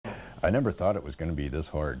I never thought it was going to be this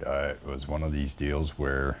hard. It was one of these deals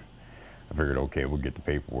where I figured, okay, we'll get the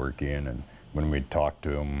paperwork in, and when we talked to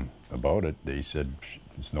them about it, they said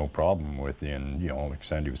it's no problem within, like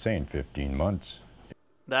Sandy was saying, 15 months.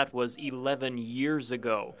 That was 11 years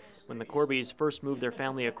ago. When the Corbys first moved their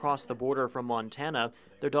family across the border from Montana,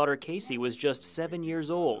 their daughter Casey was just 7 years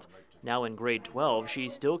old. Now in grade 12, she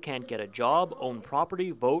still can't get a job, own property,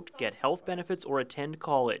 vote, get health benefits, or attend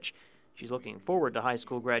college. She's looking forward to high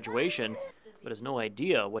school graduation, but has no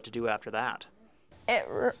idea what to do after that. It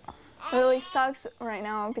really sucks right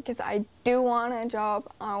now because I do want a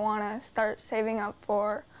job. I want to start saving up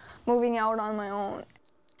for moving out on my own.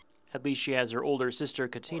 At least she has her older sister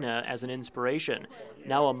Katina as an inspiration.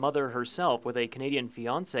 Now a mother herself with a Canadian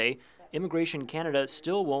fiancé, Immigration Canada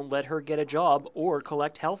still won't let her get a job or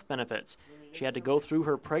collect health benefits. She had to go through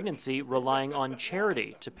her pregnancy relying on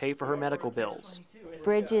charity to pay for her medical bills.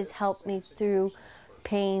 Bridges helped me through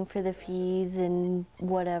paying for the fees and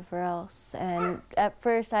whatever else. And at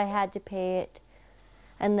first I had to pay it,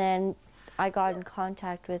 and then I got in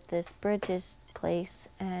contact with this Bridges place,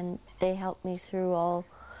 and they helped me throughout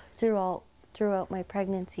my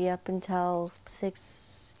pregnancy up until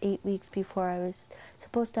 6-8 weeks before I was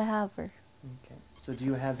supposed to have her. Okay. So do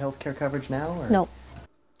you have health care coverage now? Or? No.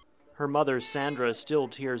 Her mother, Sandra, still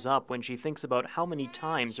tears up when she thinks about how many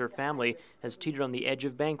times her family has teetered on the edge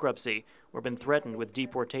of bankruptcy or been threatened with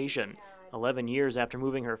deportation. 11 years after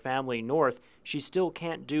moving her family north, she still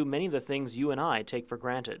can't do many of the things you and I take for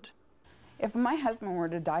granted. If my husband were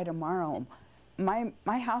to die tomorrow, my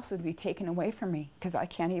house would be taken away from me because I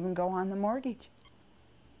can't even go on the mortgage.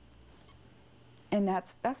 And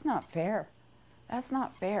that's not fair. That's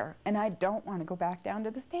not fair. And I don't want to go back down to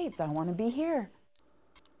the States. I want to be here.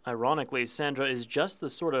 Ironically, Sandra is just the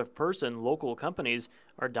sort of person local companies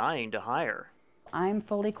are dying to hire. I'm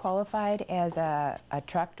fully qualified as a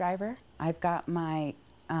truck driver. I've got my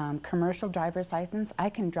commercial driver's license. I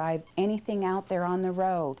can drive anything out there on the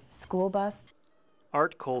road, school bus.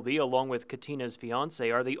 Art Colby, along with Katina's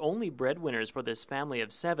fiancé, are the only breadwinners for this family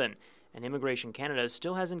of 7, and Immigration Canada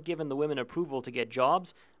still hasn't given the women approval to get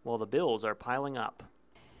jobs while the bills are piling up.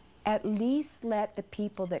 At least let the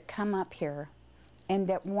people that come up here and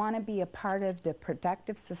that want to be a part of the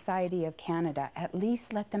productive society of Canada, at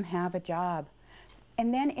least let them have a job.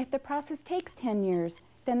 And then if the process takes 10 years,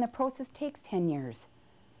 then the process takes 10 years.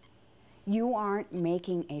 You aren't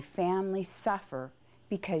making a family suffer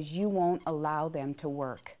because you won't allow them to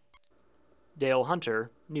work. Dale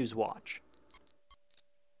Hunter, Newswatch.